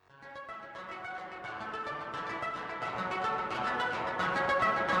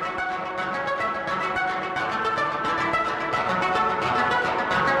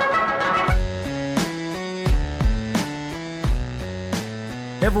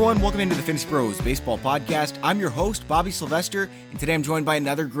everyone, welcome into the Fantasy Pros Baseball Podcast. I'm your host, Bobby Sylvester, and today I'm joined by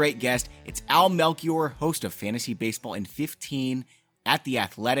another great guest. It's Al Melchior, host of Fantasy Baseball in 15 at The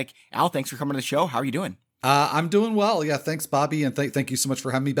Athletic. Al, thanks for coming to the show. How are you doing? I'm doing well. Yeah, thanks, Bobby, and thank you so much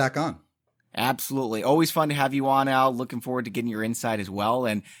for having me back on. Absolutely. Always fun to have you on, Al. Looking forward to getting your insight as well.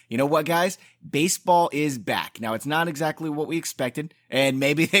 And you know what, guys? Baseball is back. Now, it's not exactly what we expected, and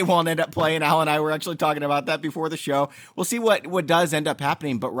maybe they won't end up playing. Al and I were actually talking about that before the show. We'll see what does end up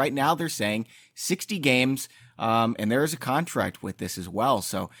happening, but right now they're saying 60 games, and there is a contract with this as well.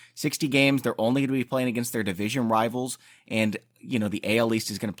 So 60 games, they're only going to be playing against their division rivals, and the AL East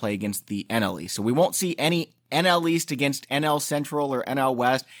is going to play against the NL East. So we won't see any NL East against NL Central or NL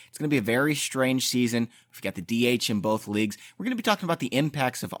West. It's going to be a very strange season. We've got the DH in both leagues. We're going to be talking about the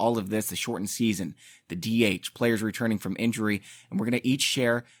impacts of all of this, the shortened season, the DH, players returning from injury, and we're going to each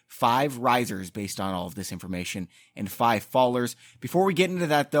share 5 risers based on all of this information and 5 fallers. Before we get into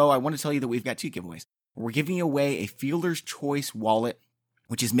that, though, I want to tell you that we've got 2 giveaways. We're giving away a Fielder's Choice wallet,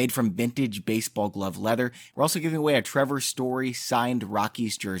 which is made from vintage baseball glove leather. We're also giving away a Trevor Story signed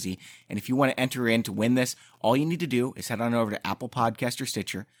Rockies jersey. And if you want to enter in to win this, all you need to do is head on over to Apple Podcast or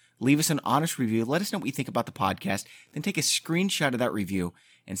Stitcher, leave us an honest review, let us know what you think about the podcast, then take a screenshot of that review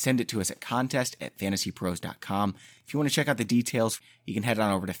and send it to us at contest@fantasypros.com. If you want to check out the details, you can head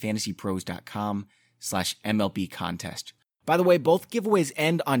on over to fantasypros.com/MLB contest. By the way, both giveaways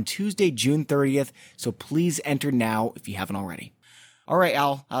end on Tuesday, June 30th, so please enter now if you haven't already. All right,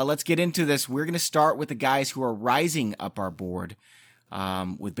 Al, let's get into this. We're going to start with the guys who are rising up our board.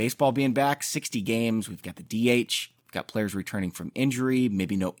 With baseball being back, 60 games, we've got the DH, we've got players returning from injury,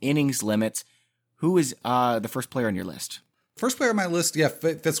 maybe no innings limits. Who is the first player on your list? First player on my list,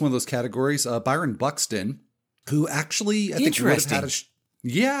 fits one of those categories. Byron Buxton, who actually I think would have had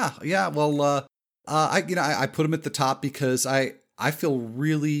I put him at the top because I feel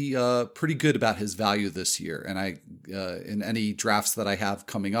really pretty good about his value this year, and I in any drafts that I have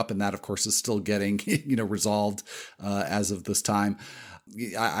coming up, and that of course is still getting resolved as of this time.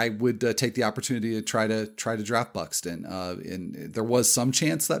 I would take the opportunity to try to draft Buxton. And there was some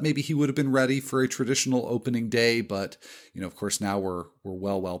chance that maybe he would have been ready for a traditional opening day, but of course now we're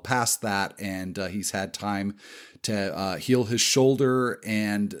well past that, and he's had time to heal his shoulder,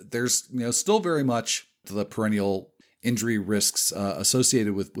 and there's still very much the perennial injury risks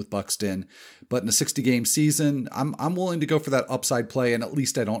associated with Buxton, but in a 60-game season, I'm willing to go for that upside play, and at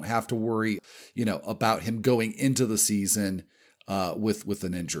least I don't have to worry, about him going into the season with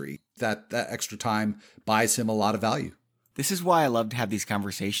an injury. That extra time buys him a lot of value. This is why I love to have these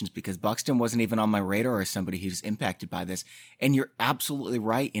conversations, because Buxton wasn't even on my radar as somebody who's impacted by this, and you're absolutely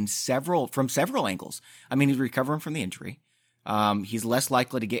right from several angles. I mean, he's recovering from the injury. He's less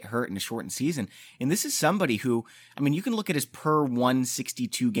likely to get hurt in a shortened season. And this is somebody who, you can look at his per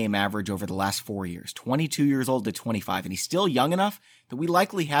 162 game average over the last 4 years, 22 years old to 25, and he's still young enough that we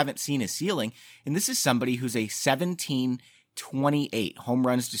likely haven't seen his ceiling. And this is somebody who's a 17-28 home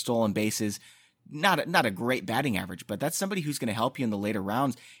runs to stolen bases. Not a great batting average, but that's somebody who's going to help you in the later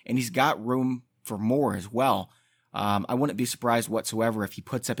rounds. And he's got room for more as well. I wouldn't be surprised whatsoever if he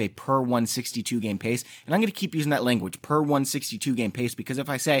puts up a per 162 game pace. And I'm going to keep using that language, per 162 game pace, because if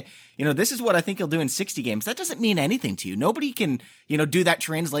I say, this is what I think he'll do in 60 games, that doesn't mean anything to you. Nobody can, do that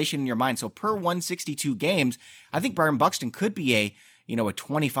translation in your mind. So per 162 games, I think Byron Buxton could be a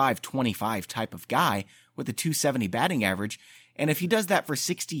 25-25 type of guy with a 270 batting average. And if he does that for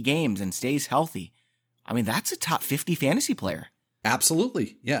 60 games and stays healthy, that's a top 50 fantasy player.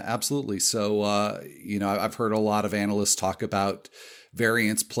 Absolutely. Yeah, absolutely. So, I've heard a lot of analysts talk about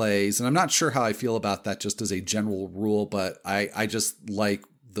variance plays, and I'm not sure how I feel about that just as a general rule, but I just like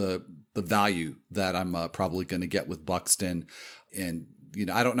the value that I'm probably going to get with Buxton. And,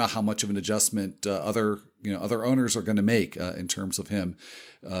 I don't know how much of an adjustment other owners are going to make in terms of him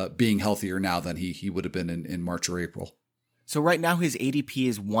being healthier now than he would have been in March or April. So right now his ADP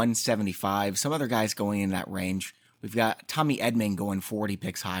is 175. Some other guys going in that range. We've got Tommy Edman going 40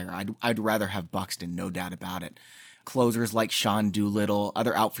 picks higher. I'd rather have Buxton, no doubt about it. Closers like Sean Doolittle,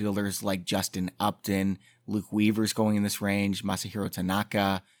 other outfielders like Justin Upton, Luke Weaver's going in this range, Masahiro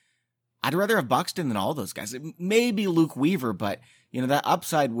Tanaka. I'd rather have Buxton than all those guys. Maybe Luke Weaver, but that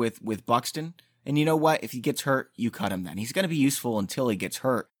upside with Buxton. And you know what? If he gets hurt, you cut him then. He's going to be useful until he gets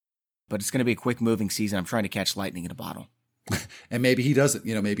hurt, but it's going to be a quick moving season. I'm trying to catch lightning in a bottle. And maybe he doesn't,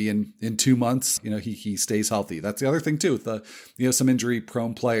 maybe in 2 months, he stays healthy. That's the other thing too, with some injury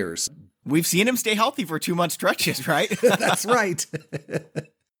prone players. We've seen him stay healthy for 2 month stretches, right? That's right.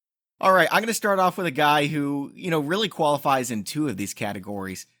 All right. I'm going to start off with a guy who, really qualifies in 2 of these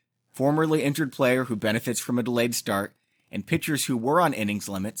categories. Formerly injured player who benefits from a delayed start, and pitchers who were on innings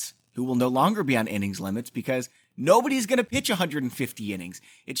limits who will no longer be on innings limits because nobody's going to pitch 150 innings.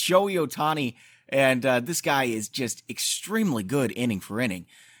 It's Shohei Ohtani, and this guy is just extremely good inning for inning.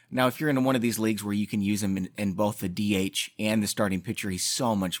 Now, if you're in one of these leagues where you can use him in both the DH and the starting pitcher, he's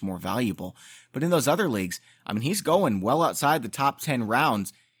so much more valuable. But in those other leagues, I mean, he's going well outside the top 10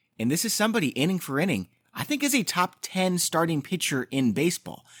 rounds, and this is somebody inning for inning I think is a top 10 starting pitcher in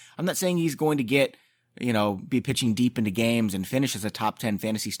baseball. I'm not saying he's going to get, be pitching deep into games and finish as a top 10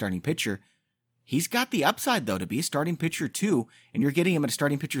 fantasy starting pitcher. He's got the upside, though, to be a starting pitcher 2, and you're getting him at a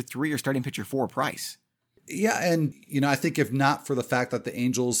starting pitcher 3 or starting pitcher 4 price. Yeah, and, I think if not for the fact that the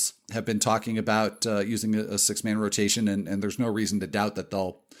Angels have been talking about using a 6-man rotation, and there's no reason to doubt that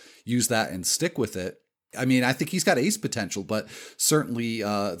they'll use that and stick with it. I mean, I think he's got ace potential, but certainly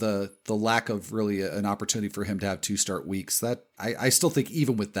the lack of really an opportunity for him to have 2 start weeks, that I still think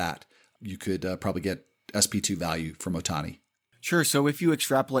even with that, you could probably get SP2 value from Ohtani. Sure. So if you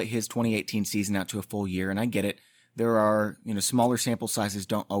extrapolate his 2018 season out to a full year, and I get it, there are, smaller sample sizes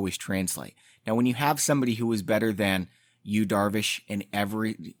don't always translate. Now, when you have somebody who is better than Yu Darvish and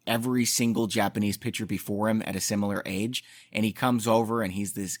every single Japanese pitcher before him at a similar age, and he comes over and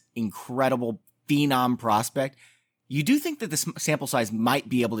he's this incredible phenom prospect, you do think that the sample size might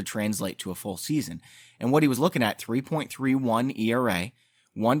be able to translate to a full season. And what he was looking at, 3.31 ERA,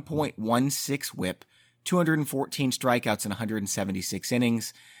 1.16 whip, 214 strikeouts in 176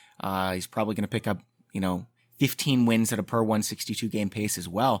 innings. He's probably going to pick up, 15 wins at a per 162 game pace as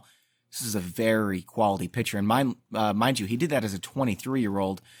well. This is a very quality pitcher. And mind you, he did that as a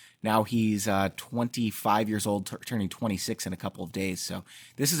 23-year-old. Now he's 25 years old, turning 26 in a couple of days. So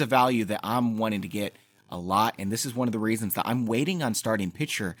this is a value that I'm wanting to get a lot. And this is one of the reasons that I'm waiting on starting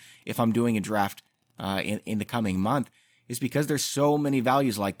pitcher if I'm doing a draft in the coming month, is because there's so many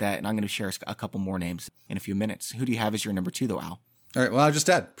values like that. And I'm going to share a couple more names in a few minutes. Who do you have as your number 2, though, Al? All right. Well, I'll just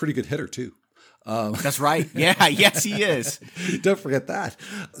add pretty good hitter, too. That's right. Yeah. Yes, he is. Don't forget that.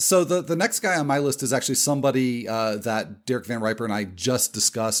 So the next guy on my list is actually somebody that Derek Van Riper and I just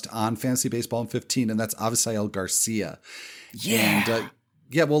discussed on Fantasy Baseball in 15, and that's Avisail Garcia. Yeah.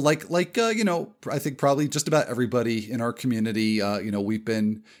 And, well, I think probably just about everybody in our community, we've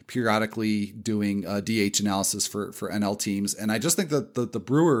been periodically doing DH analysis for NL teams. And I just think that the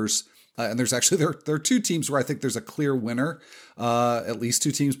Brewers, and there's actually, there are 2 teams where I think there's a clear winner, at least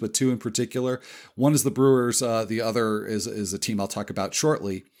 2 teams, but 2 in particular. One is the Brewers. The other is a team I'll talk about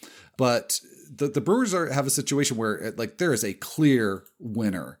shortly. But the Brewers have a situation where there is a clear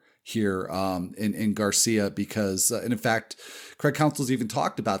winner here in Garcia because, and in fact, Craig Counsell's even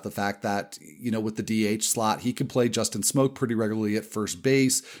talked about the fact that, with the DH slot, he can play Justin Smoak pretty regularly at first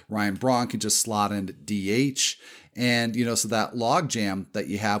base. Ryan Braun can just slot in at DH. And, so that log jam that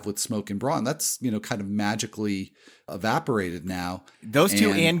you have with Smoak and Braun, that's, kind of magically evaporated now. Those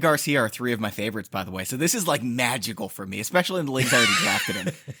 2 and Garcia are 3 of my favorites, by the way. So this is magical for me, especially in the leagues I already drafted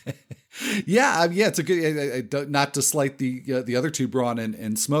in. Yeah, it's a good. Not to slight the other 2, Braun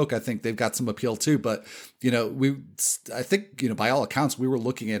and Smoak. I think they've got some appeal too. But I think by all accounts, we were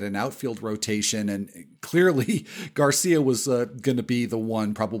looking at an outfield rotation, and clearly Garcia was going to be the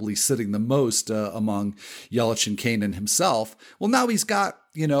one probably sitting the most among Yelich and Kane and himself. Well, now he's got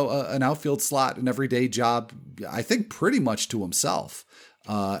an outfield slot, an everyday job, I think pretty much to himself,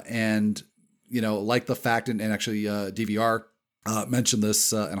 and like the fact, and actually DVR. Mentioned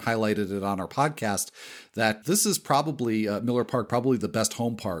this and highlighted it on our podcast, that this is probably Miller Park, probably the best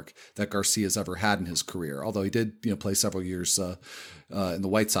home park that Garcia's ever had in his career. Although he did, play several years in the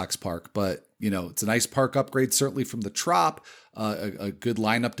White Sox park, but it's a nice park upgrade, certainly from the Trop, a good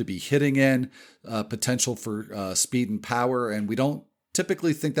lineup to be hitting in, potential for speed and power, and we don't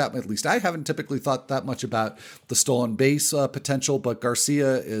typically think that, at least I haven't typically thought that much about the stolen base potential, but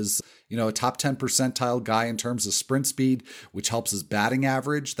Garcia is, a top 10 percentile guy in terms of sprint speed, which helps his batting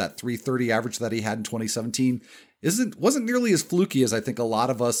average. That 330 average that he had in 2017 wasn't nearly as fluky as I think a lot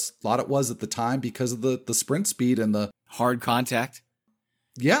of us thought it was at the time because of the sprint speed and the hard contact.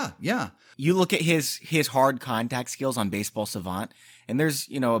 Yeah. You look at his hard contact skills on Baseball Savant, and there's,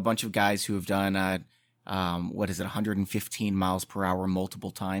 a bunch of guys who have done 115 miles per hour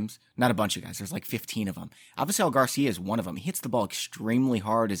multiple times. Not a bunch of guys. There's 15 of them. Avisail Garcia is one of them. He hits the ball extremely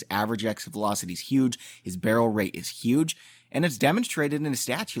hard. His average exit velocity is huge. His barrel rate is huge. And it's demonstrated in his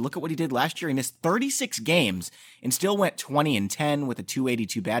stats. You look at what he did last year. He missed 36 games and still went 20-10 with a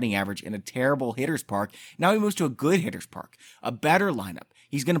 282 batting average in a terrible hitter's park. Now he moves to a good hitter's park, a better lineup.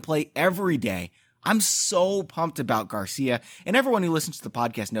 He's going to play every day. I'm so pumped about Garcia, and everyone who listens to the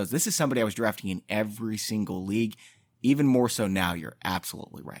podcast knows this is somebody I was drafting in every single league, even more so now. You're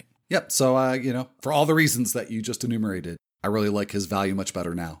absolutely right. Yep. So, for all the reasons that you just enumerated, I really like his value much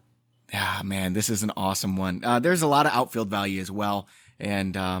better now. Ah, man, this is an awesome one. There's a lot of outfield value as well.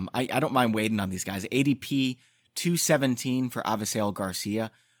 And I don't mind waiting on these guys. ADP 217 for Avisail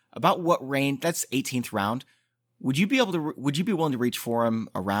Garcia. About what range? That's 18th round. Would you be willing to reach for him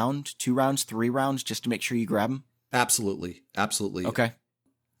a round, 2 rounds, 3 rounds, just to make sure you grab him? Absolutely. Absolutely. Okay.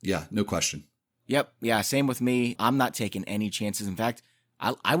 Yeah, no question. Yep. Yeah, same with me. I'm not taking any chances. In fact,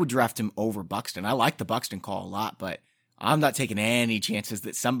 I would draft him over Buxton. I like the Buxton call a lot, but I'm not taking any chances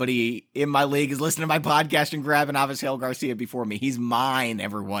that somebody in my league is listening to my podcast and grabbing Avisail Garcia before me. He's mine,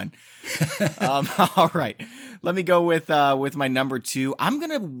 everyone. All right. Let me go with my number 2. I'm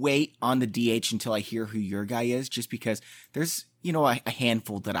going to wait on the DH until I hear who your guy is, just because there's, a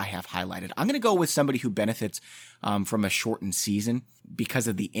handful that I have highlighted. I'm going to go with somebody who benefits from a shortened season because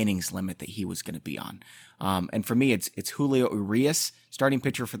of the innings limit that he was going to be on. And for me, it's Julio Urias, starting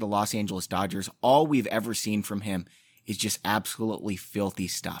pitcher for the Los Angeles Dodgers. All we've ever seen from him is just absolutely filthy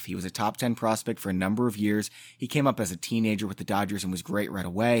stuff. He was a top 10 prospect for a number of years. He came up as a teenager with the Dodgers and was great right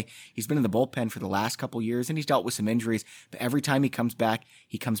away. He's been in the bullpen for the last couple years and he's dealt with some injuries, but every time he comes back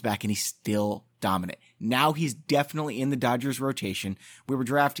and he's still dominant. Now he's definitely in the Dodgers rotation. We were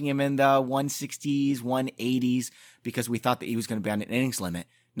drafting him in the 160s, 180s because we thought that he was going to be on an innings limit.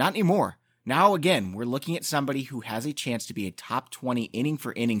 Not anymore. Now, again, we're looking at somebody who has a chance to be a top 20 inning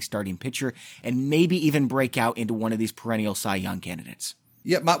for inning starting pitcher and maybe even break out into one of these perennial Cy Young candidates.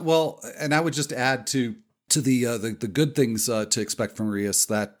 Yeah, and I would just add to the good things to expect from Urias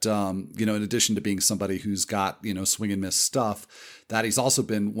that, in addition to being somebody who's got, swing and miss stuff, that he's also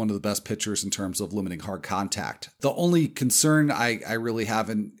been one of the best pitchers in terms of limiting hard contact. The only concern I really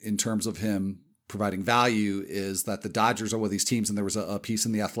have in terms of him providing value is that the Dodgers are one of these teams, and there was a piece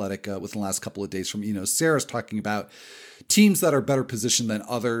in The Athletic within the last couple of days from Sarah's talking about teams that are better positioned than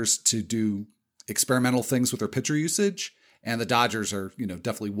others to do experimental things with their pitcher usage. And the Dodgers are,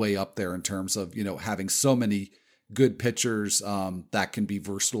 definitely way up there in terms of, having so many good pitchers that can be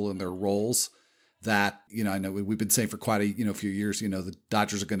versatile in their roles. That, I know we've been saying for quite a, few years, the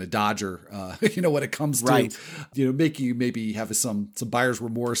Dodgers are going to Dodger, when it comes to, making you maybe have some buyer's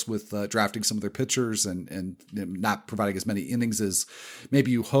remorse with drafting some of their pitchers and not providing as many innings as maybe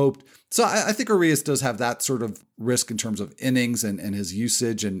you hoped. So I think Urias does have that sort of risk in terms of innings and his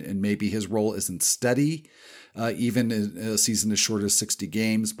usage, and maybe his role isn't steady, even in a season as short as 60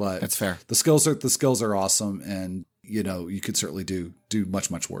 games. But that's fair. The skills are awesome, and you could certainly do much,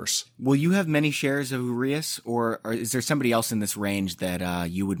 much worse. Will you have many shares of Urias, or is there somebody else in this range that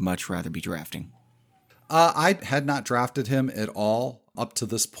you would much rather be drafting? I had not drafted him at all up to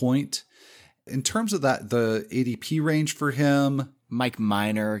this point. In terms of the ADP range for him, Mike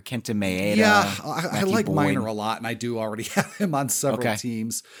Minor, Kenta Maeda. Yeah, I like Boyd. Minor a lot, and I do already have him on several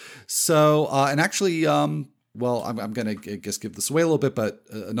teams. So, and actually, well, I'm going to give this away a little bit, but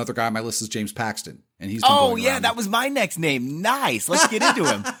another guy on my list is James Paxton. And he's that was my next name. Nice. Let's get into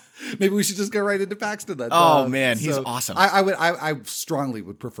him. Maybe we should just go right into Paxton then. Oh man, he's awesome. I strongly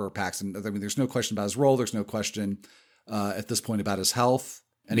would prefer Paxton. I mean, there's no question about his role. There's no question at this point about his health.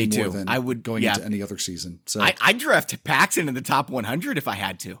 Me too. More than I would going into any other season. So I'd draft Paxton in the top 100 if I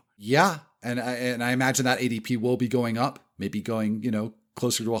had to. Yeah, and I imagine that ADP will be going up, maybe going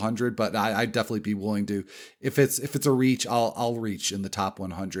closer to 100, but I'd definitely be willing to, if it's a reach, I'll reach in the top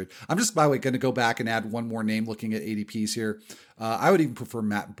 100. I'm just, by the way, going to go back and add one more name looking at ADPs here. I would even prefer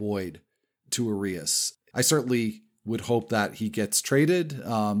Matt Boyd to Urias. I certainly would hope that he gets traded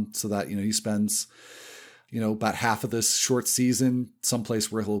so that, he spends, about half of this short season someplace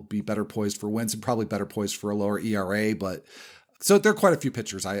where he'll be better poised for wins and probably better poised for a lower ERA. But so there are quite a few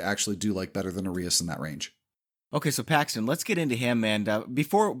pitchers I actually do like better than Urias in that range. Okay, so Paxton, let's get into him. And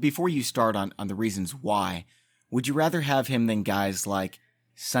before you start on the reasons why, would you rather have him than guys like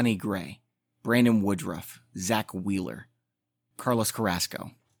Sonny Gray, Brandon Woodruff, Zach Wheeler, Carlos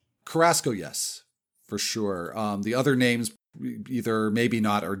Carrasco? Carrasco, yes, for sure. The other names, either maybe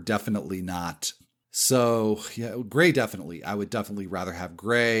not or definitely not. So, yeah, Gray definitely. I would definitely rather have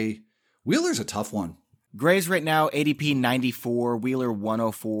Gray. Wheeler's a tough one. Gray's right now ADP 94, Wheeler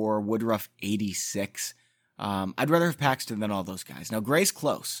 104, Woodruff 86. I'd rather have Paxton than all those guys. Now, Gray's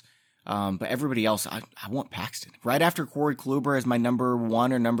close, but everybody else, I want Paxton. Right after Corey Kluber as my number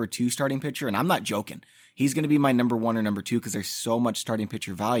 1 or number 2 starting pitcher, and I'm not joking. He's going to be my number 1 or number 2 because there's so much starting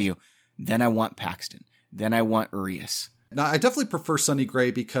pitcher value. Then I want Paxton. Then I want Urias. Now, I definitely prefer Sonny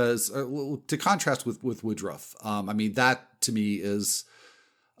Gray because, to contrast with Woodruff, I mean, that to me is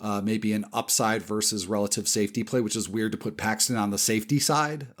maybe an upside versus relative safety play, which is weird to put Paxton on the safety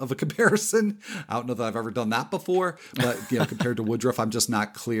side of a comparison. I don't know that I've ever done that before, but compared to Woodruff, I'm just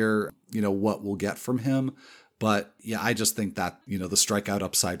not clear, what we'll get from him. But yeah, I just think that, the strikeout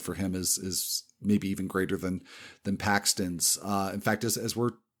upside for him is maybe even greater than Paxton's. In fact, as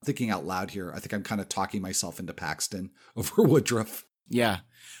we're thinking out loud here, I think I'm kind of talking myself into Paxton over Woodruff. Yeah.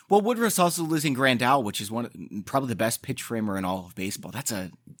 Well, Woodruff's also losing Grandal, which is probably the best pitch framer in all of baseball. That's a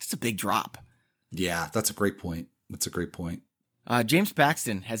big drop. Yeah, that's a great point. James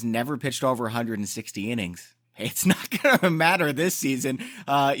Paxton has never pitched over 160 innings. It's not going to matter this season.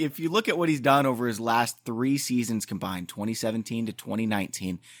 If you look at what he's done over his last 3 seasons combined, 2017 to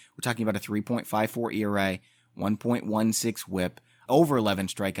 2019, we're talking about a 3.54 ERA, 1.16 whip, over 11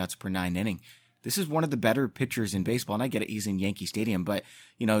 strikeouts per 9 inning. This is one of the better pitchers in baseball, and I get it, he's in Yankee Stadium, but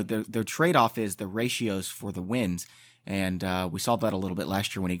their trade-off is the ratios for the wins, and we saw that a little bit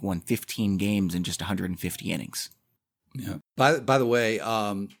last year when he won 15 games in just 150 innings. Yeah. By the way,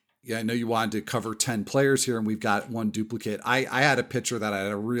 yeah, I know you wanted to cover 10 players here, and we've got one duplicate. I had a pitcher that I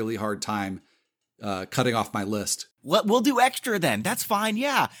had a really hard time cutting off my list. We'll do extra then. That's fine.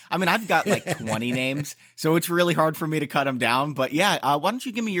 Yeah. I mean, I've got like 20 names, so it's really hard for me to cut them down. But yeah, why don't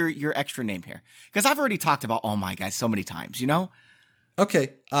you give me your extra name here? Because I've already talked about all my guys so many times,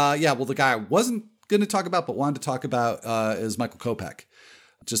 Okay. Yeah, well, the guy I wasn't going to talk about but wanted to talk about is Michael Kopech.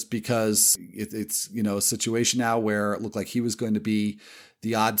 Just because it's a situation now where it looked like he was going to be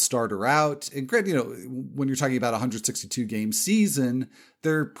the odd starter out. And granted, when you're talking about a 162 game season,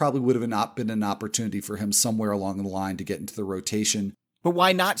 there probably would have not been an opportunity for him somewhere along the line to get into the rotation. But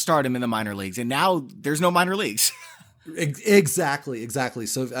why not start him in the minor leagues? And now there's no minor leagues. Exactly.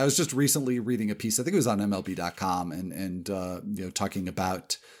 So I was just recently reading a piece, I think it was on MLB.com, and talking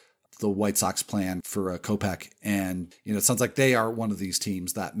about the White Sox plan for Kopech. And, it sounds like they are one of these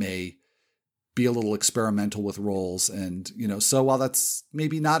teams that may be a little experimental with roles. And, so while that's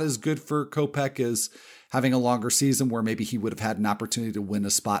maybe not as good for Kopech as having a longer season where maybe he would have had an opportunity to win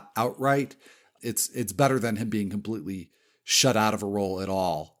a spot outright, it's better than him being completely shut out of a role at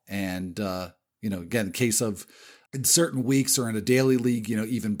all. And, again, in case of in certain weeks or in a daily league,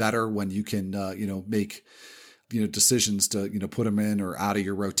 even better when you can, make decisions to, put him in or out of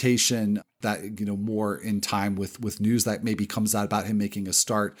your rotation that, more in time with news that maybe comes out about him making a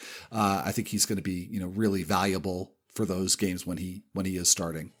start. I think he's going to be, really valuable for those games when he is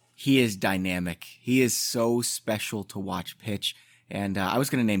starting. He is dynamic. He is so special to watch pitch. And I was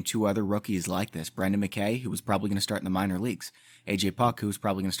going to name 2 other rookies like this. Brendan McKay, who was probably going to start in the minor leagues. AJ Puk, who's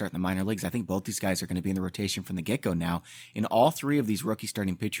probably going to start in the minor leagues. I think both these guys are going to be in the rotation from the get-go now. And all 3 of these rookie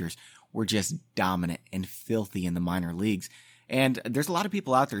starting pitchers were just dominant and filthy in the minor leagues. And there's a lot of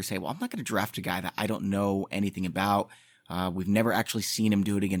people out there who say, well, I'm not going to draft a guy that I don't know anything about. We've never actually seen him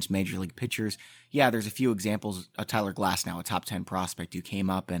do it against major league pitchers. Yeah, there's a few examples. Tyler Glasnow, a top 10 prospect who came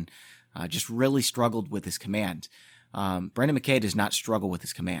up and just really struggled with his command. Brendan McKay does not struggle with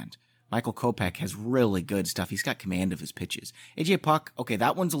his command. Michael Kopech has really good stuff. He's got command of his pitches. AJ Puk, okay,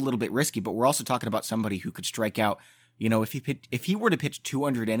 that one's a little bit risky, but we're also talking about somebody who could strike out, if he were to pitch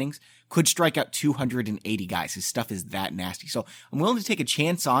 200 innings, could strike out 280 guys. His stuff is that nasty. So I'm willing to take a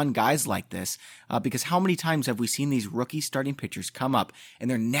chance on guys like this because how many times have we seen these rookie starting pitchers come up and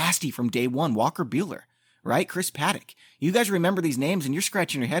they're nasty from day one? Walker Buehler, right? Chris Paddock. You guys remember these names and you're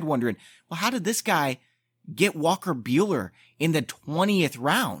scratching your head wondering, well, how did this guy get Walker Buehler in the 20th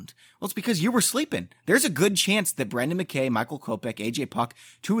round? Well, it's because you were sleeping. There's a good chance that Brendan McKay, Michael Kopech, AJ Puk,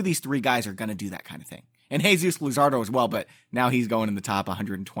 2 of these 3 guys are going to do that kind of thing. And Jesus Luzardo as well, but now he's going in the top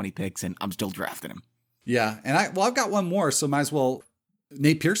 120 picks and I'm still drafting him. Yeah. And I've got one more, so might as well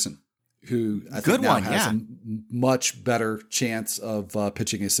Nate Pearson, who I think now has a much better chance of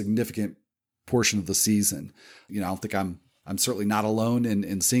pitching a significant portion of the season. I don't think I'm certainly not alone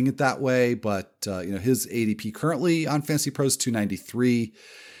in seeing it that way, but his ADP currently on Fantasy Pros 293,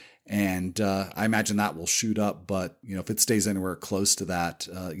 and I imagine that will shoot up. But if it stays anywhere close to that,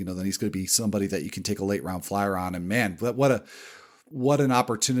 then he's going to be somebody that you can take a late round flyer on. And man, what an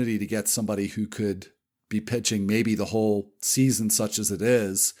opportunity to get somebody who could be pitching maybe the whole season, such as it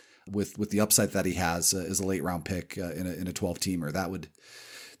is, with the upside that he has as a late round pick in a 12 teamer.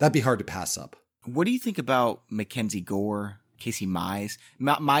 That'd be hard to pass up. What do you think about Mackenzie Gore, Casey Mize?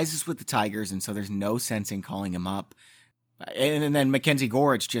 Mize is with the Tigers, and so there's no sense in calling him up. And then Mackenzie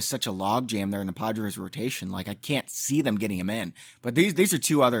Gore, it's just such a logjam there in the Padres rotation. Like, I can't see them getting him in. But these are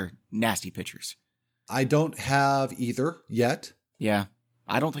 2 other nasty pitchers. I don't have either yet. Yeah,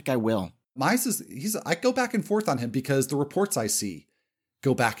 I don't think I will. Mize I go back and forth on him because the reports I see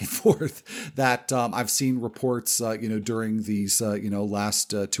go back and forth that I've seen reports, during these,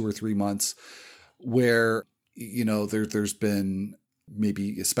 last 2 or 3 months where, there's been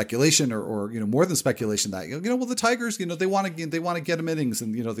maybe speculation or more than speculation that well, the Tigers, they want to get him innings,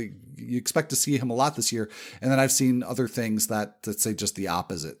 and you expect to see him a lot this year. And then I've seen other things that say just the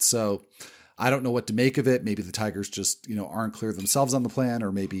opposite. So I don't know what to make of it. Maybe the Tigers just aren't clear themselves on the plan,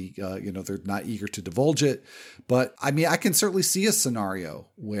 or maybe they're not eager to divulge it. But I mean, I can certainly see a scenario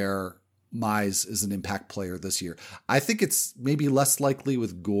where Mize is an impact player this year. I think it's maybe less likely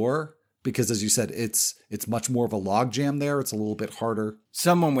with Gore, because as you said, it's much more of a logjam there. It's a little bit harder.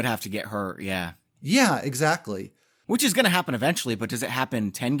 Someone would have to get hurt, yeah. Yeah, exactly. Which is going to happen eventually, but does it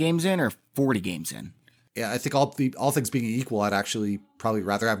happen 10 games in or 40 games in? Yeah, I think all things being equal, I'd actually probably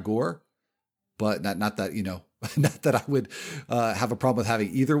rather have Gore, but not that, not that I would have a problem with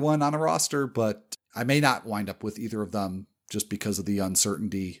having either one on a roster, but I may not wind up with either of them just because of the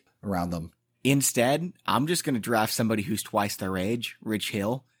uncertainty around them. Instead, I'm just going to draft somebody who's twice their age, Rich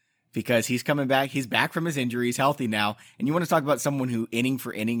Hill, because he's coming back. He's back from his injury. He's healthy now. And you want to talk about someone who inning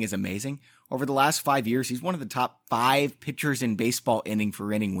for inning is amazing. Over the last 5 years, he's one of the top 5 pitchers in baseball inning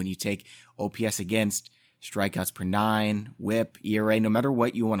for inning when you take OPS against, strikeouts per 9, whip, ERA, no matter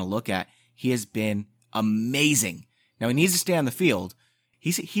what you want to look at. He has been amazing. Now, he needs to stay on the field.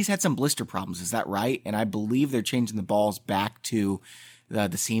 He's had some blister problems. Is that right? And I believe they're changing the balls back to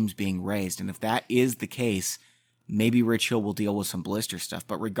the seams being raised. And if that is the case, maybe Rich Hill will deal with some blister stuff.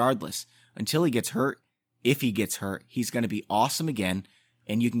 But regardless, until he gets hurt, if he gets hurt, he's going to be awesome again.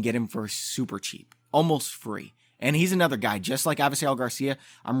 And you can get him for super cheap, almost free. And he's another guy, just like Avisail Garcia.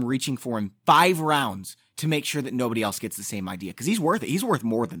 I'm reaching for him 5 rounds to make sure that nobody else gets the same idea, because he's worth it. He's worth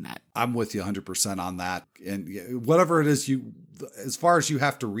more than that. I'm with you 100% on that. And whatever it is, as far as you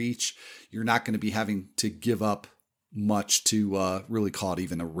have to reach, you're not going to be having to give up much to really call it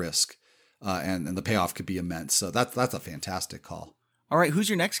even a risk. And the payoff could be immense. So that's a fantastic call. All right, who's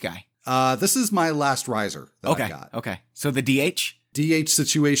your next guy? This is my last riser that I got. Okay. So the DH? DH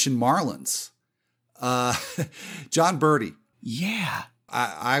situation, Marlins. Jon Berti. Yeah.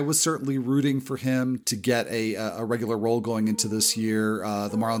 I was certainly rooting for him to get a regular role going into this year.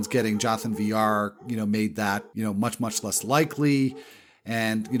 The Marlins getting Jonathan Villar, made that, much less likely.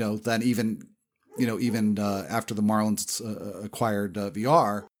 And, then even after the Marlins acquired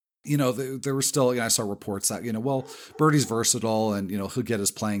Villar, there were still, I saw reports that, well, Berti's versatile and, he'll get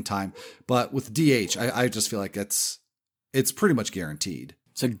his playing time. But with DH, I just feel like it's pretty much guaranteed.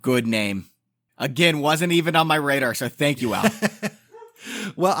 It's a good name. Again, wasn't even on my radar, so thank you, Al.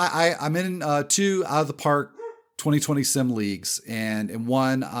 Well, I'm in 2 out of the park 2020 sim leagues, and in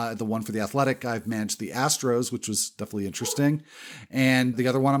one, the one for the Athletic, I've managed the Astros, which was definitely interesting, and the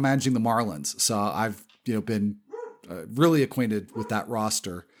other one I'm managing the Marlins. So I've been really acquainted with that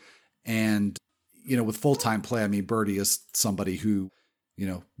roster, and with full-time play, I mean, Berti is somebody who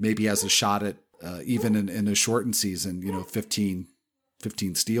maybe has a shot at even in a shortened season, 15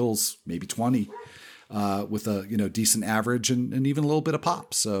 steals, maybe 20. With a decent average and even a little bit of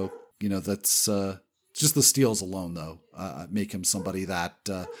pop. So that's just the steals alone, though, make him somebody that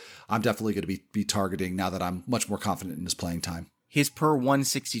I'm definitely going to be targeting now that I'm much more confident in his playing time. His per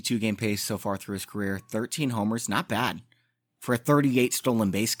 162 game pace so far through his career, 13 homers, not bad. For a 38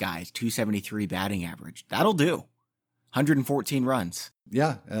 stolen base guy, 273 batting average. That'll do. 114 runs.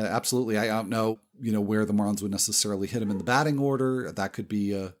 Yeah, absolutely. I don't know, where the Marlins would necessarily hit him in the batting order. That could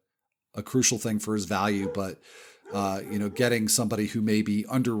be a crucial thing for his value, but getting somebody who may be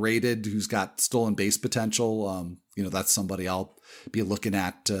underrated, who's got stolen base potential, that's somebody I'll be looking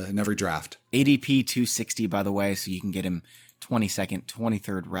at in every draft. ADP 260, by the way, so you can get him 22nd,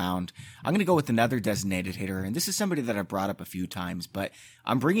 23rd round. I'm going to go with another designated hitter, and this is somebody that I've brought up a few times, but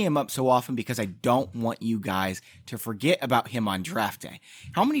I'm bringing him up so often because I don't want you guys to forget about him on draft day.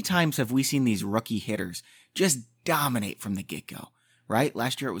 How many times have we seen these rookie hitters just dominate from the get-go? Right?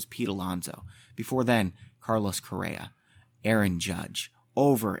 Last year it was Pete Alonso. Before then, Carlos Correa, Aaron Judge,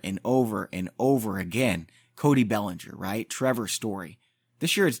 over and over and over again. Cody Bellinger, right? Trevor Story.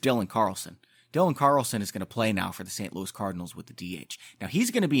 This year it's Dylan Carlson. Dylan Carlson is going to play now for the St. Louis Cardinals with the DH. Now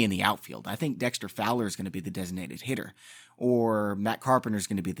he's going to be in the outfield. I think Dexter Fowler is going to be the designated hitter, or Matt Carpenter is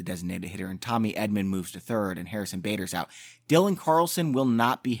going to be the designated hitter, and Tommy Edman moves to third, and Harrison Bader's out. Dylan Carlson will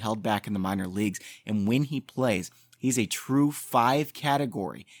not be held back in the minor leagues, and when he plays, he's a true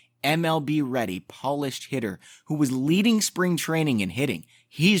 5-category, MLB-ready, polished hitter who was leading spring training in hitting.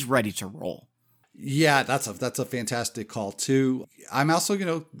 He's ready to roll. Yeah, that's a fantastic call too. I'm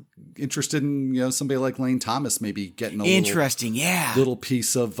also, interested in, somebody like Lane Thomas maybe getting a little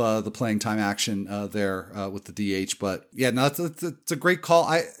piece of the playing time action there with the DH. But yeah, no, it's a great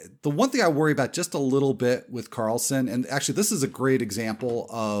call. The one thing I worry about just a little bit with Carlson, and actually this is a great example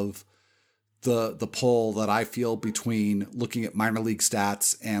of the pull that I feel between looking at minor league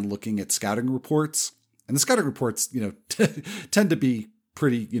stats and looking at scouting reports. And the scouting reports, tend to be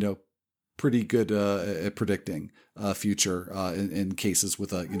pretty good at predicting future in cases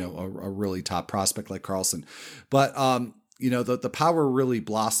with a really top prospect like Carlson. But the power really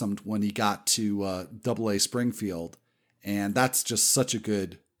blossomed when he got to Double-A Springfield, and that's just such a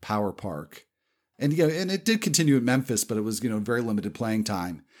good power park. And and it did continue in Memphis, but it was very limited playing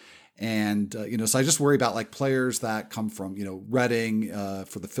time. And so I just worry about like players that come from Reading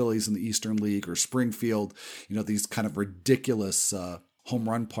for the Phillies in the Eastern League, or Springfield, these kind of ridiculous home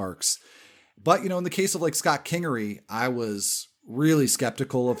run parks. But in the case of like Scott Kingery, I was really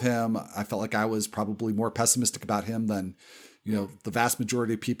skeptical of him. I felt like I was probably more pessimistic about him than the vast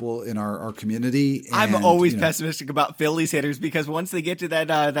majority of people in our community. And, I'm always pessimistic about Phillies hitters, because once they get to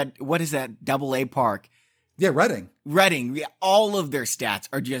that what is that Double-A park? Yeah, Reading. All of their stats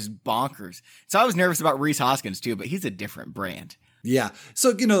are just bonkers. So I was nervous about Rhys Hoskins too, but he's a different brand. Yeah.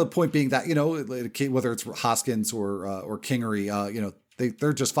 So, the point being that, whether it's Hoskins or Kingery,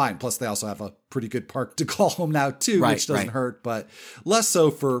 they're just fine. Plus, they also have a pretty good park to call home now too, which doesn't hurt, but less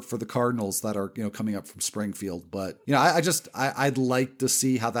so for the Cardinals that are coming up from Springfield. But I'd like to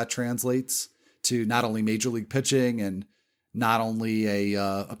see how that translates to not only major league pitching and not only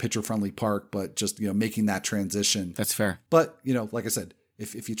a pitcher friendly park, but just making that transition. That's fair. But like I said,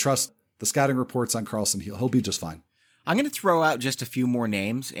 if you trust the scouting reports on Carlson, he'll be just fine. I'm going to throw out just a few more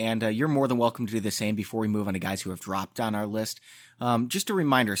names, and you're more than welcome to do the same before we move on to guys who have dropped on our list. Just a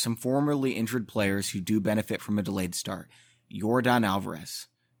reminder, some formerly injured players who do benefit from a delayed start. Yordan Alvarez,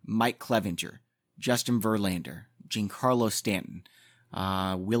 Mike Clevinger, Justin Verlander, Giancarlo Stanton,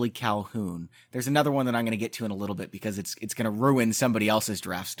 Willie Calhoun. There's another one that I'm going to get to in a little bit because it's going to ruin somebody else's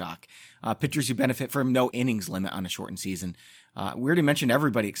draft stock. Pitchers who benefit from no innings limit on a shortened season. We already mentioned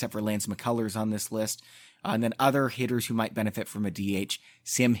everybody except for Lance McCullers on this list. And then other hitters who might benefit from a DH,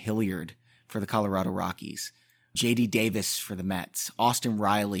 Sam Hilliard for the Colorado Rockies, J.D. Davis for the Mets, Austin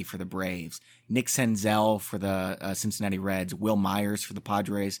Riley for the Braves, Nick Senzel for the Cincinnati Reds, Will Myers for the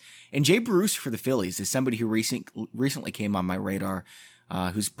Padres, and Jay Bruce for the Phillies is somebody who recently came on my radar,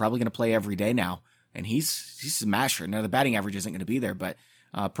 who's probably going to play every day now. And he's a smasher. Now, the batting average isn't going to be there, but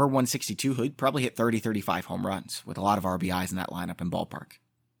per 162, he'd probably hit 30, 35 home runs with a lot of RBIs in that lineup and ballpark.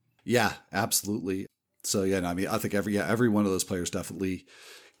 Yeah, absolutely. So, I think every one of those players definitely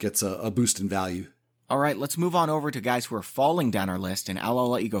gets a boost in value. All right, let's move on over to guys who are falling down our list, and I'll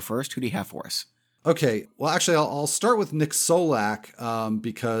let you go first. Who do you have for us? Okay, well, actually, I'll start with Nick Solak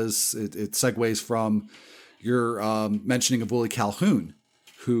because it segues from your mentioning of Willie Calhoun,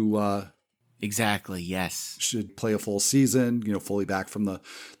 who exactly, yes, should play a full season, fully back from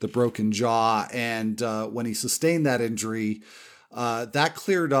the broken jaw, and when he sustained that injury, that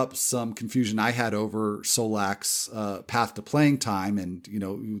cleared up some confusion I had over Solak's path to playing time, and it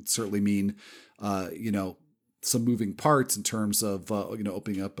would certainly mean some moving parts in terms of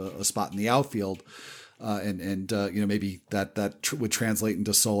opening up a spot in the outfield, and maybe that would translate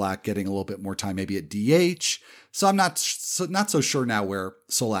into Solak getting a little bit more time, maybe at DH. So I'm not so sure now where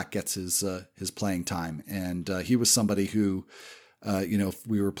Solak gets his playing time, and he was somebody who, if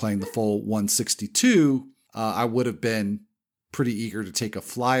we were playing the full 162, I would have been pretty eager to take a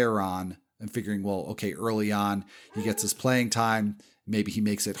flyer on and figuring, well, okay, early on, he gets his playing time. Maybe he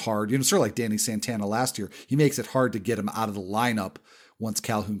makes it hard. Sort of like Danny Santana last year. He makes it hard to get him out of the lineup once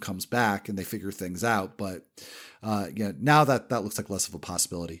Calhoun comes back and they figure things out. But now that looks like less of a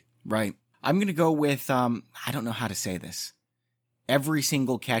possibility. Right. I'm going to go with, I don't know how to say this, every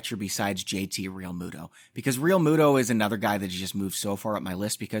single catcher besides JT Realmuto. Because Realmuto is another guy that just moved so far up my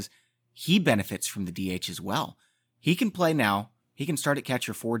list because he benefits from the DH as well. He can play now. He can start at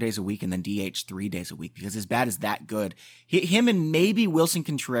catcher 4 days a week and then DH 3 days a week because his bat is that good. Him and maybe Wilson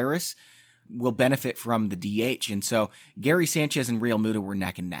Contreras will benefit from the DH. And so Gary Sanchez and Realmuto were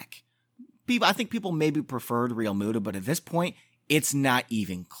neck and neck. I think people maybe preferred Realmuto, but at this point, it's not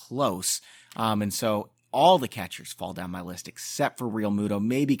even close. And so all the catchers fall down my list except for Realmuto,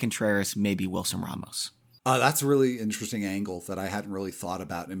 maybe Contreras, maybe Wilson Ramos. That's a really interesting angle that I hadn't really thought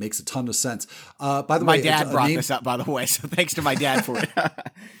about. It makes a ton of sense. By the way, my dad brought this up, by the way, so thanks to my dad for it.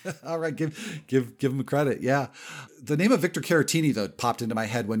 All right, give him credit. Yeah, the name of Victor Caratini though popped into my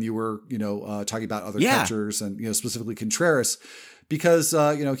head when you were talking about other catchers and specifically Contreras, because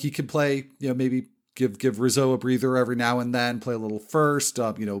he could play maybe give Rizzo a breather every now and then, play a little first,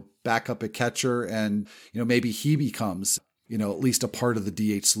 back up at catcher, and maybe he becomes at least a part of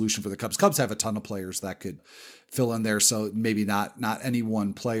the DH solution for the Cubs. Cubs have a ton of players that could fill in there. So maybe not any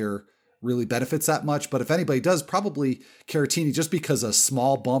one player really benefits that much. But if anybody does, probably Caratini, just because a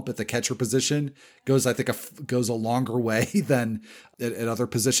small bump at the catcher position goes, I think, goes a longer way than at other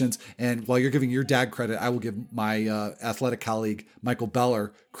positions. And while you're giving your dad credit, I will give my athletic colleague Michael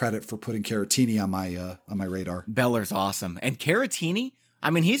Beller credit for putting Caratini on my radar. Beller's awesome, and Caratini, I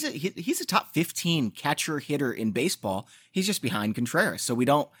mean, he's a top 15 catcher hitter in baseball. He's just behind Contreras, so we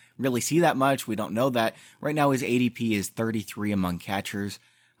don't really see that much. We don't know that. Right now, his ADP is 33 among catchers.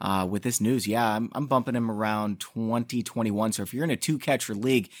 With this news, yeah, I'm bumping him around 20, 21. So if you're in a 2-catcher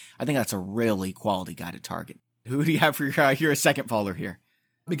league, I think that's a really quality guy to target. Who do you have for your second faller here?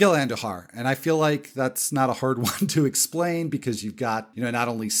 Miguel Andujar. And I feel like that's not a hard one to explain because you've got, not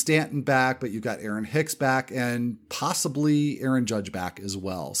only Stanton back, but you've got Aaron Hicks back and possibly Aaron Judge back as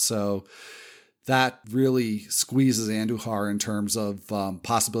well. So that really squeezes Andujar in terms of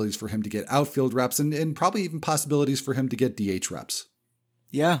possibilities for him to get outfield reps and probably even possibilities for him to get DH reps.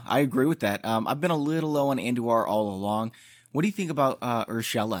 Yeah, I agree with that. I've been a little low on Andujar all along. What do you think about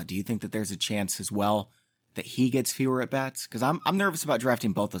Urshela? Do you think that there's a chance as well that he gets fewer at-bats? Because I'm nervous about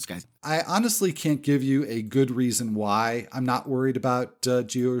drafting both those guys. I honestly can't give you a good reason why I'm not worried about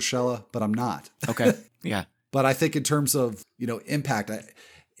Gio Urshela, but I'm not. Okay, yeah. But I think in terms of, impact,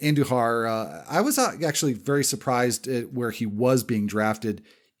 Andujar, I was actually very surprised at where he was being drafted,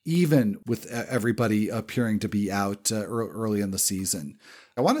 even with everybody appearing to be out early in the season.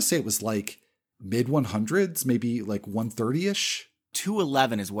 I want to say it was like mid 100s, maybe like 130-ish.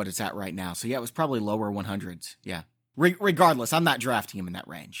 211 is what it's at right now. So yeah, it was probably lower 100s. Yeah. Regardless, I'm not drafting him in that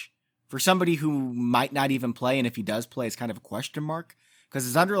range. For somebody who might not even play, and if he does play, it's kind of a question mark, because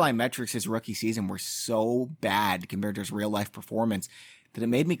his underlying metrics his rookie season were so bad compared to his real life performance that it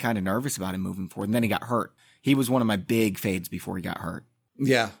made me kind of nervous about him moving forward. And then he got hurt. He was one of my big fades before he got hurt.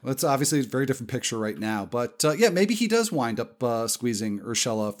 Yeah, that's obviously a very different picture right now. But maybe he does wind up squeezing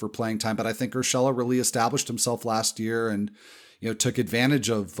Urshela for playing time. But I think Urshela really established himself last year and, took advantage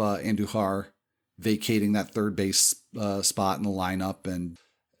of Andujar vacating that third base spot in the lineup. And,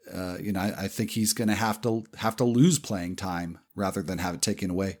 I think he's going to have to lose playing time rather than have it taken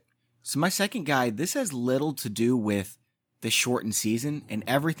away. So my second guy, this has little to do with the shortened season and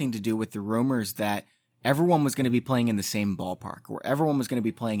everything to do with the rumors that everyone was going to be playing in the same ballpark, or everyone was going to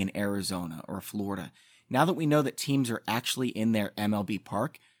be playing in Arizona or Florida. Now that we know that teams are actually in their MLB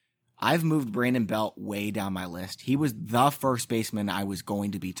park, I've moved Brandon Belt way down my list. He was the first baseman I was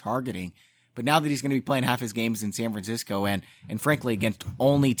going to be targeting. But now that he's going to be playing half his games in San Francisco and frankly against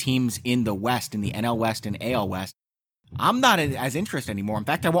only teams in the West, in the NL West and AL West, I'm not as interested anymore. In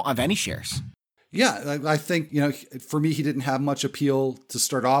fact, I won't have any shares. Yeah, I think, for me, he didn't have much appeal to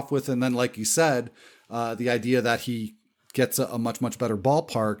start off with. And then, like you said, the idea that he gets a much, much better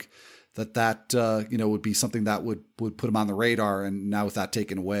ballpark, that would be something that would put him on the radar. And now with that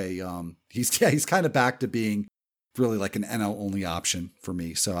taken away, he's kind of back to being really like an NL only option for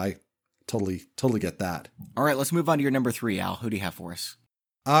me. So I totally get that. All right, let's move on to your number 3, Al. Who do you have for us?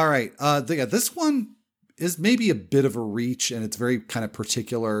 All right. This one is maybe a bit of a reach, and it's very kind of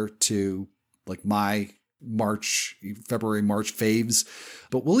particular to like my February, March faves.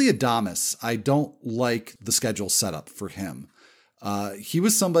 But Willy Adames, I don't like the schedule setup for him. He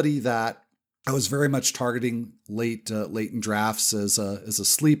was somebody that I was very much targeting late in drafts as a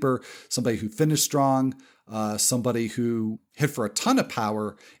sleeper, somebody who finished strong, somebody who hit for a ton of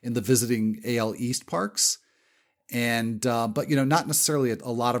power in the visiting AL East parks. And, but, not necessarily a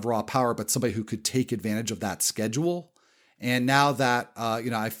lot of raw power, but somebody who could take advantage of that schedule. And now that,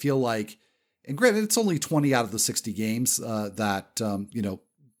 I feel like, and granted, it's only 20 out of the 60 games that,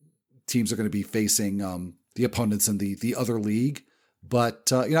 teams are going to be facing the opponents in the other league.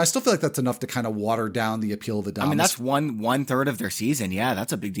 But, I still feel like that's enough to kind of water down the appeal of Adames. I mean, that's one third of their season. Yeah,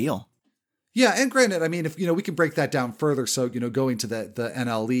 that's a big deal. Yeah, and granted, I mean, if we can break that down further, so going to the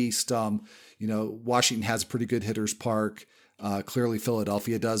NL East, Washington has a pretty good hitters park. Clearly,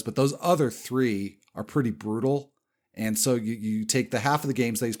 Philadelphia does, but those other 3 are pretty brutal. And so you take the half of the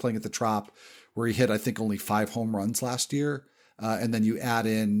games that he's playing at the Trop, where he hit, I think, only 5 home runs last year, and then you add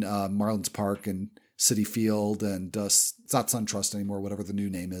in Marlins Park and Citi Field, and it's not SunTrust anymore, whatever the new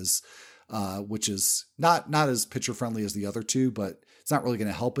name is, which is not as pitcher friendly as the other 2, but it's not really going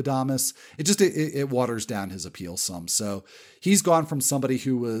to help Adames. It waters down his appeal some. So he's gone from somebody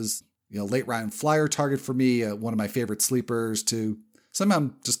who was, late round flyer target for me, one of my favorite sleepers, to something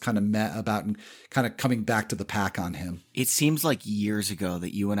I'm just kind of meh about and kind of coming back to the pack on him. It seems like years ago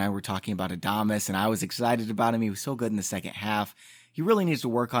that you and I were talking about Adames, and I was excited about him. He was so good in the second half. he really needs to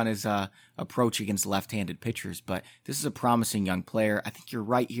work on his approach against left-handed pitchers, but this is a promising young player. I think you're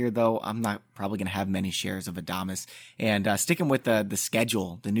right here, though. I'm not probably going to have many shares of Adames. And sticking with the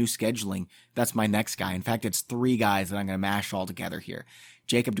schedule, the new scheduling, that's my next guy. In fact, it's 3 guys that I'm going to mash all together here.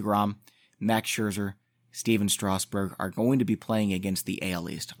 Jacob deGrom, Max Scherzer, Steven Strasburg are going to be playing against the AL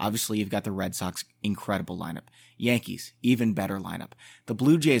East. Obviously, you've got the Red Sox, incredible lineup. Yankees, even better lineup. The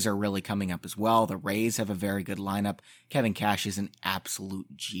Blue Jays are really coming up as well. The Rays have a very good lineup. Kevin Cash is an absolute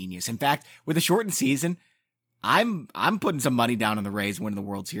genius. In fact, with a shortened season, I'm putting some money down on the Rays winning the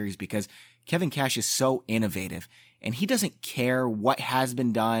World Series because Kevin Cash is so innovative and he doesn't care what has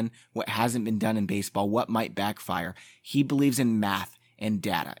been done, what hasn't been done in baseball, what might backfire. He believes in math and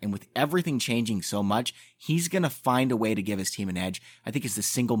data. And with everything changing so much, he's going to find a way to give his team an edge. I think it's the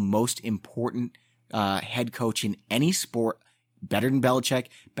single most important head coach in any sport, better than Belichick,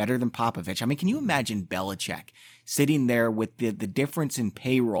 better than Popovich. I mean, can you imagine Belichick sitting there with the difference in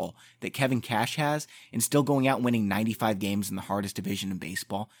payroll that Kevin Cash has and still going out and winning 95 games in the hardest division in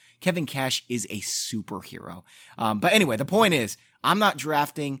baseball? Kevin Cash is a superhero. But anyway, the point is, I'm not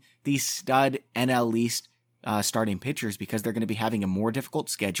drafting these stud NL East starting pitchers because they're going to be having a more difficult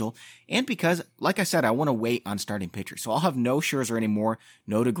schedule. And because, like I said, I want to wait on starting pitchers. So I'll have no Scherzer anymore,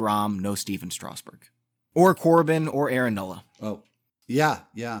 no deGrom, no Steven Strasburg. Or Corbin or Aaron Nola. Oh, yeah.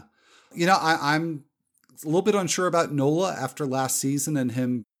 I'm a little bit unsure about Nola after last season and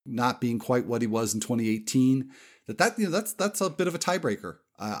him not being quite what he was in 2018. That's a bit of a tiebreaker.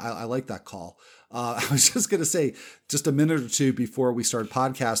 I like that call. I was just going to say, just a minute or two before we started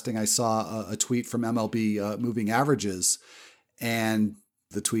podcasting, I saw a tweet from MLB Moving Averages, and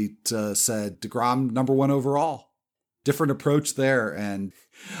the tweet said, deGrom #1 overall. Different approach there, and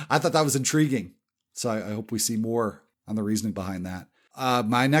I thought that was intriguing. So I hope we see more on the reasoning behind that.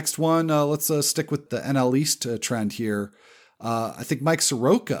 My next one, let's stick with the NL East trend here. I think Mike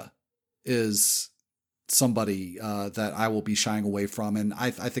Soroka is somebody that I will be shying away from. And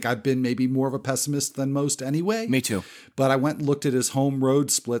I think I've been maybe more of a pessimist than most anyway. Me too. But I went and looked at his home road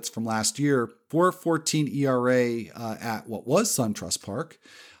splits from last year. 4.14 ERA at what was SunTrust Park.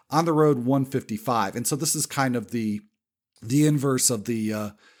 On the road, 155. And so this is kind of the inverse of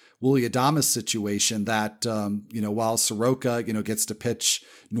the Willy Adames situation that, while Soroka, gets to pitch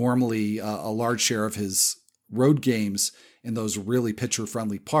normally a large share of his road games in those really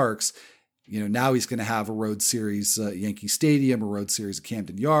pitcher-friendly parks, now he's going to have a road series at Yankee Stadium, a road series at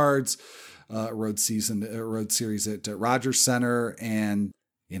Camden Yards, a road series at Rogers Center. And,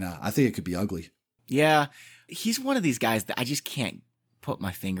 I think it could be ugly. Yeah. He's one of these guys that I just can't put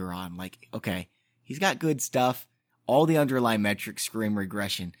my finger on. Like, okay, he's got good stuff. All the underlying metrics scream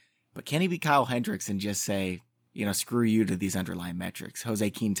regression, but can he be Kyle Hendricks and just say, screw you to these underlying metrics? Jose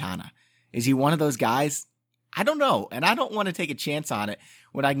Quintana. Is he one of those guys? I don't know. And I don't want to take a chance on it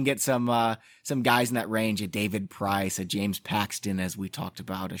when I can get some guys in that range, a David Price, a James Paxton, as we talked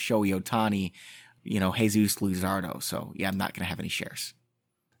about, a Shohei Ohtani, Jesus Luzardo. So yeah, I'm not going to have any shares.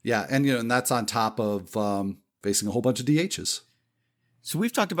 Yeah. And, that's on top of facing a whole bunch of DHs. So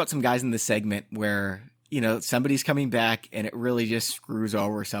we've talked about some guys in this segment where, somebody's coming back and it really just screws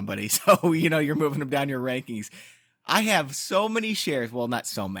over somebody. So, you're moving them down your rankings. I have so many shares. Well, not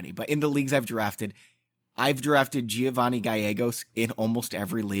so many, but in the leagues I've drafted Giovanni Gallegos in almost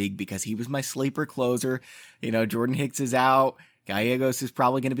every league because he was my sleeper closer. Jordan Hicks is out. Gallegos is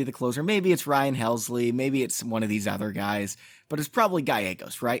probably going to be the closer. Maybe it's Ryan Helsley. Maybe it's one of these other guys, but it's probably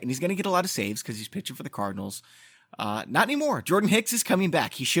Gallegos, right? And he's going to get a lot of saves because he's pitching for the Cardinals. Not anymore. Jordan Hicks is coming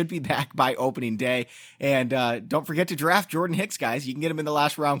back. He should be back by opening day. And don't forget to draft Jordan Hicks, guys. You can get him in the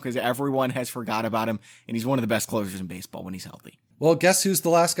last round because everyone has forgot about him. And he's one of the best closers in baseball when he's healthy. Well, guess who's the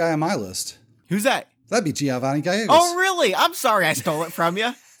last guy on my list? Who's that? That'd be Giovanni Gallegos. Oh, really? I'm sorry I stole it from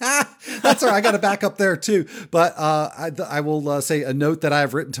you. That's all right. I got to back up there too. But I will say a note that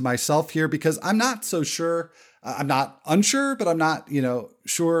I've written to myself here because I'm not so sure. I'm not unsure, but I'm not,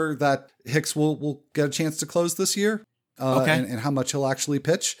 sure that Hicks will get a chance to close this year. Okay. And how much he'll actually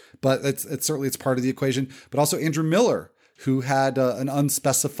pitch. But it's certainly part of the equation. But also Andrew Miller, who had an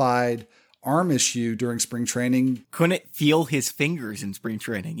unspecified arm issue during spring training. Couldn't feel his fingers in spring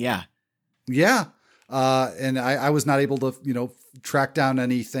training. Yeah. Yeah. And I was not able to, track down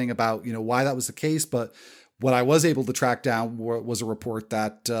anything about, why that was the case. But what I was able to track down was a report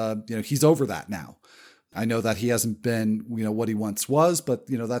that, he's over that now. I know that he hasn't been, what he once was, but,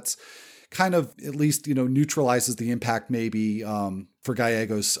 that's kind of at least, neutralizes the impact maybe for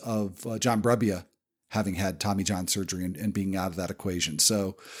Gallegos of John Brebbia having had Tommy John surgery and being out of that equation.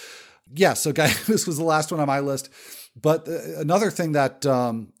 So, yeah, so Gallegos was the last one on my list. But another thing that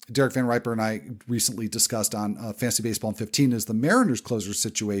Derek Van Riper and I recently discussed on Fantasy Baseball in 15 is the Mariners closer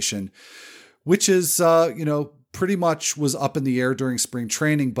situation, which is, pretty much was up in the air during spring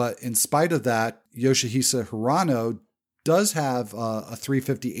training. But in spite of that, Yoshihisa Hirano does have a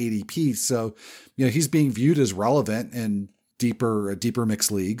 350 ADP. So, he's being viewed as relevant in deeper mixed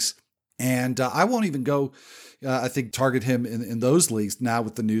leagues. And I won't even go, I think, target him in those leagues now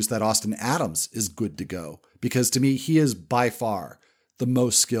with the news that Austin Adams is good to go. Because to me, he is by far the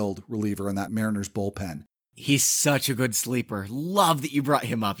most skilled reliever in that Mariners bullpen. He's such a good sleeper. Love that you brought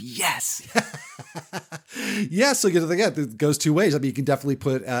him up. Yes. Yeah, so again, it goes two ways. I mean, you can definitely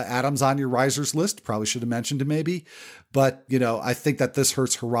put Adams on your risers list. Probably should have mentioned him maybe. But, I think that this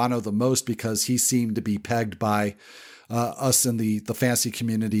hurts Hirano the most because he seemed to be pegged by us in the fantasy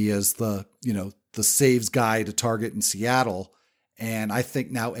community as the saves guy to target in Seattle. And I think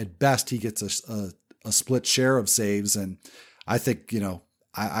now at best he gets a split share of saves. And I think,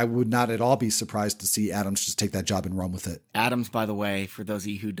 I would not at all be surprised to see Adams just take that job and run with it. Adams, by the way, for those of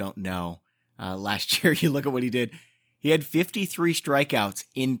you who don't know, last year, you look at what he did. He had 53 strikeouts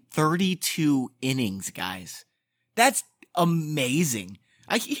in 32 innings, guys. That's amazing.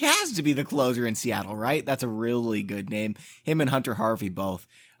 He has to be the closer in Seattle, right? That's a really good name. Him and Hunter Harvey both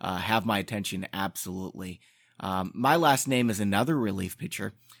have my attention, absolutely. My last name is another relief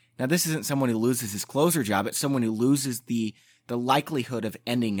pitcher. Now, this isn't someone who loses his closer job. It's someone who loses the likelihood of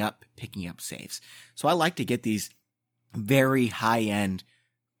ending up picking up saves. So I like to get these very high-end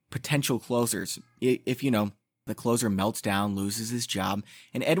potential closers. If, the closer melts down, loses his job,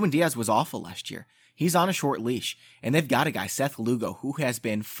 and Edwin Diaz was awful last year. He's on a short leash, and they've got a guy, Seth Lugo, who has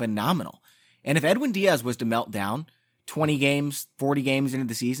been phenomenal. And if Edwin Diaz was to melt down 20 games, 40 games into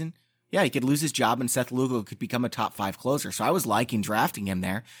the season, yeah, he could lose his job and Seth Lugo could become a top 5 closer. So I was liking drafting him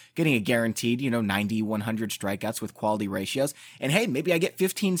there, getting a guaranteed, 90, 100 strikeouts with quality ratios. And hey, maybe I get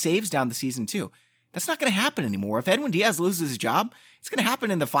 15 saves down the season too. That's not going to happen anymore. If Edwin Diaz loses his job, it's going to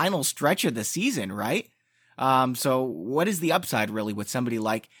happen in the final stretch of the season, right? So what is the upside really with somebody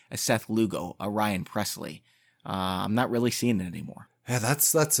like a Seth Lugo, a Ryan Presley? I'm not really seeing it anymore. Yeah,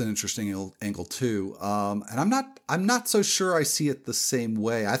 that's an interesting angle too. And I'm not so sure I see it the same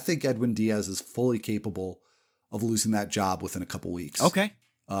way. I think Edwin Diaz is fully capable of losing that job within a couple weeks. Okay.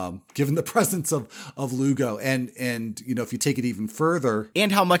 Given the presence of Lugo and if you take it even further,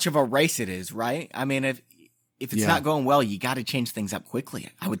 and how much of a race it is, right? I mean, if it's not going well, you got to change things up quickly,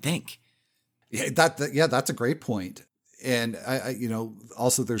 I would think. Yeah, that's a great point. And I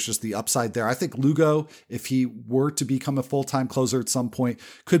also there's just the upside there. I think Lugo, if he were to become a full-time closer at some point,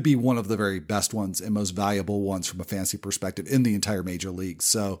 could be one of the very best ones and most valuable ones from a fantasy perspective in the entire major league.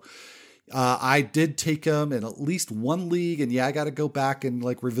 So I did take him in at least one league, and I got to go back and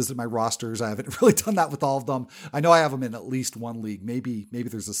revisit my rosters. I haven't really done that with all of them. I know I have him in at least one league. Maybe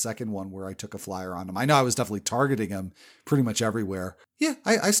there's a second one where I took a flyer on him. I know I was definitely targeting him pretty much everywhere. Yeah,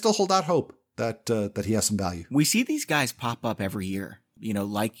 I still hold out hope that he has some value. We see these guys pop up every year,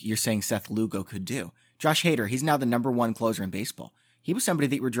 like you're saying Seth Lugo could do. Josh Hader, he's now the number 1 closer in baseball. He was somebody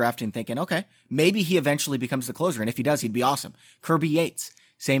that you were drafting thinking, okay, maybe he eventually becomes the closer. And if he does, he'd be awesome. Kirby Yates,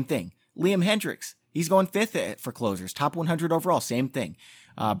 same thing. Liam Hendricks, he's going 5th for closers, top 100 overall, same thing.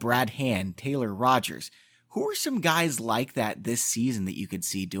 Brad Hand, Taylor Rogers. Who are some guys like that this season that you could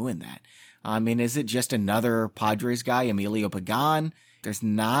see doing that? I mean, is it just another Padres guy, Emilio Pagan? There's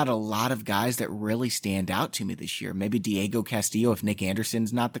not a lot of guys that really stand out to me this year. Maybe Diego Castillo if Nick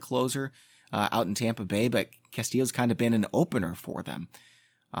Anderson's not the closer out in Tampa Bay, but Castillo's kind of been an opener for them.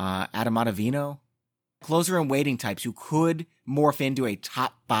 Adam Ottavino, closer and waiting types who could morph into a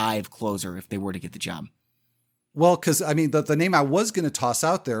top 5 closer if they were to get the job. Well, because the name I was going to toss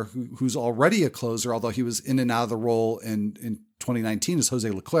out there, who's already a closer, although he was in and out of the role in 2019, is Jose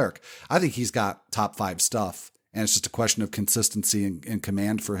Leclerc. I think he's got top 5 stuff. And it's just a question of consistency and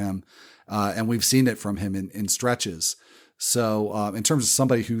command for him. And we've seen it from him in stretches. So in terms of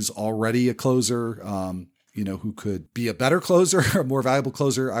somebody who's already a closer, who could be a better closer, a more valuable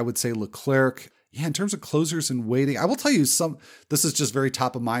closer, I would say Leclerc. Yeah, in terms of closers and waiting, I will tell you this is just very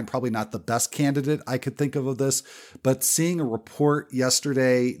top of mind, probably not the best candidate I could think of this, but seeing a report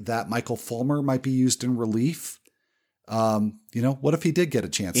yesterday that Michael Fulmer might be used in relief. What if he did get a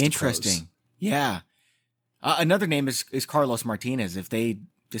chance to close? Interesting. Yeah. Another name is Carlos Martinez. If they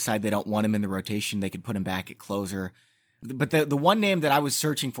decide they don't want him in the rotation, they could put him back at closer. But the one name that I was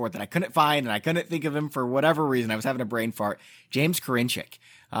searching for that I couldn't find, and I couldn't think of him for whatever reason, I was having a brain fart, James Karinchak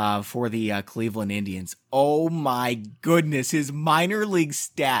for the Cleveland Indians. Oh my goodness, his minor league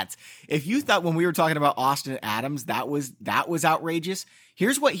stats. If you thought when we were talking about Austin Adams, that was outrageous,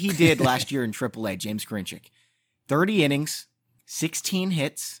 here's what he did last year in AAA, James Karinchak. 30 innings, 16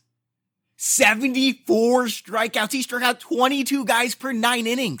 hits, 74 strikeouts. He struck out 22 guys per 9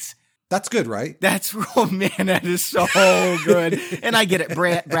 innings. That's good, right? Oh man, that is so good. And I get it.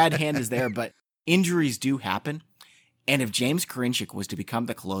 Brad Hand is there, but injuries do happen. And if James Karinchak was to become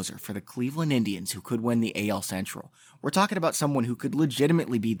the closer for the Cleveland Indians, who could win the AL Central, we're talking about someone who could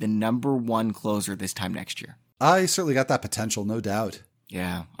legitimately be the number 1 closer this time next year. I certainly got that potential, no doubt.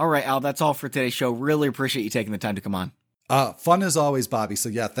 Yeah. All right, Al, that's all for today's show. Really appreciate you taking the time to come on. Fun as always, Bobby. So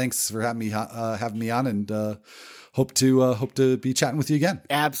yeah, thanks for having me on, and hope to be chatting with you again.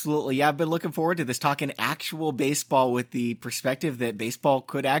 Absolutely. Yeah, I've been looking forward to this, talking actual baseball with the perspective that baseball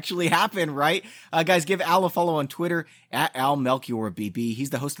could actually happen, right? Guys, give Al a follow on Twitter at @AlMelchiorBB. He's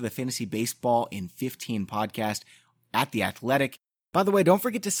the host of the Fantasy Baseball in 15 podcast at The Athletic. By the way, don't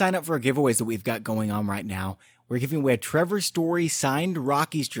forget to sign up for our giveaways that we've got going on right now. We're giving away a Trevor Story signed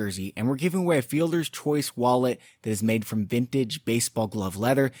Rockies jersey, and we're giving away a Fielder's Choice wallet that is made from vintage baseball glove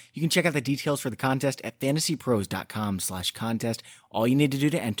leather. You can check out the details for the contest at fantasypros.com/contest. All you need to do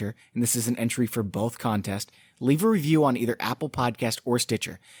to enter, and this is an entry for both contests, leave a review on either Apple Podcast or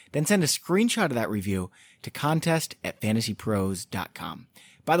Stitcher. Then send a screenshot of that review to contest@fantasypros.com.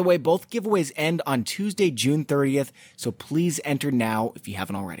 By the way, both giveaways end on Tuesday, June 30th, so please enter now if you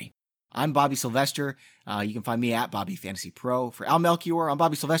haven't already. I'm Bobby Sylvester. You can find me at Bobby Fantasy Pro. For Al Melchior, I'm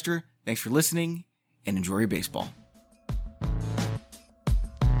Bobby Sylvester. Thanks for listening, and enjoy your baseball.